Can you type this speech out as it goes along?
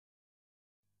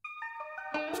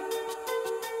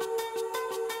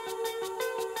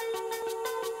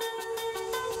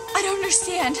I don't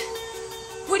understand.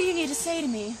 What do you need to say to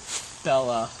me?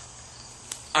 Bella,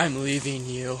 I'm leaving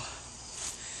you.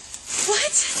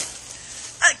 What?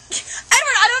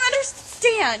 Edward, I don't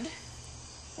understand.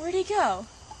 Where'd he go?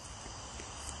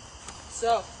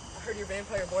 So, I heard your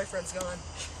vampire boyfriend's gone.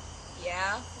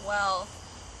 Yeah, well,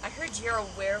 I heard you're a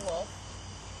werewolf.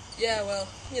 Yeah, well,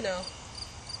 you know.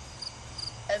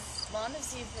 As long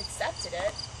as you've accepted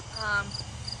it.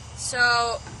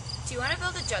 So, do you want to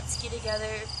build a jet ski together?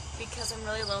 Because I'm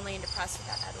really lonely and depressed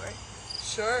without Edward.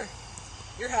 Sure.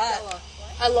 You're hot. Bella,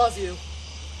 I love you.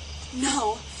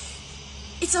 No.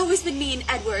 It's always been me and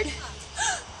Edward.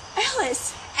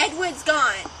 Alice! Edward's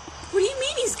gone. What do you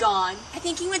mean he's gone? I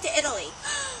think he went to Italy.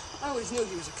 I always knew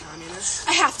he was a communist.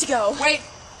 I have to go. Wait!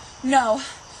 No.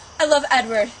 I love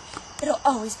Edward. It'll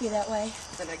always be that way.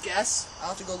 Then I guess I'll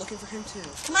have to go looking for him too.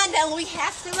 Come on, Bella, we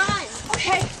have to run.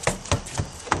 Okay.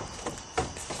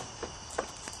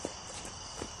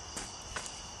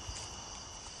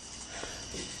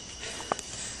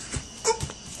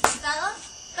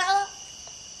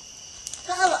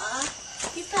 Bella,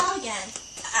 you fell again.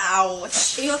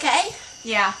 Ouch. Are you okay?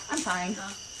 Yeah, I'm fine.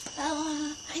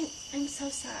 Bella, I'm so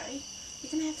sorry.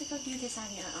 You're gonna have to go do this on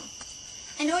your own.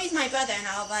 I know he's my brother and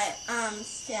all, but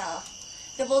still,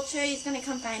 the vulture is gonna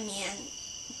come find me and.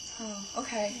 Oh,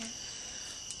 okay. Yeah.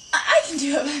 I can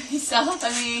do it by myself. I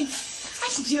mean, I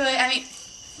can do it. I mean,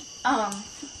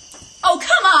 oh,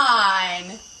 come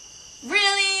on!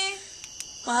 Really?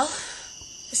 Well,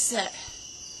 this is it.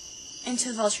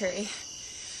 Into the Vulturi.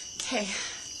 Okay.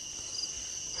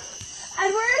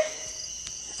 Edward?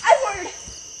 Edward!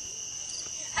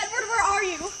 Edward, where are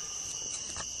you?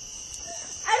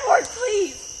 Edward,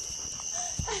 please!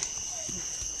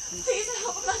 Please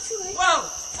help, I'm not too late. Whoa!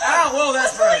 Ow, whoa,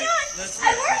 that's What's right. going on? That's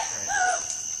right. Edward?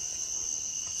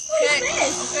 What is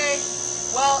this? Okay.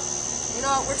 Well, you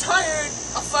know, we're tired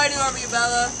of fighting over you,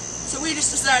 Bella, so we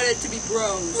just decided to be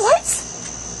bros. What?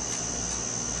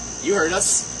 You heard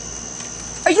us.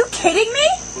 Are you kidding me?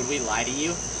 Would we lie to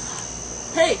you?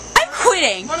 Hey, I'm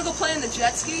quitting. wanna go play in the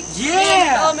jet ski?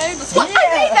 Yeah! Oh, man, let's go. What? I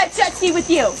made that jet ski with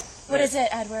you. What is it,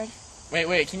 Edward?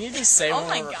 Wait, can you just say Oh one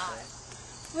my more? God.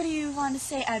 What do you want to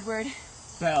say, Edward?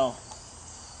 Belle,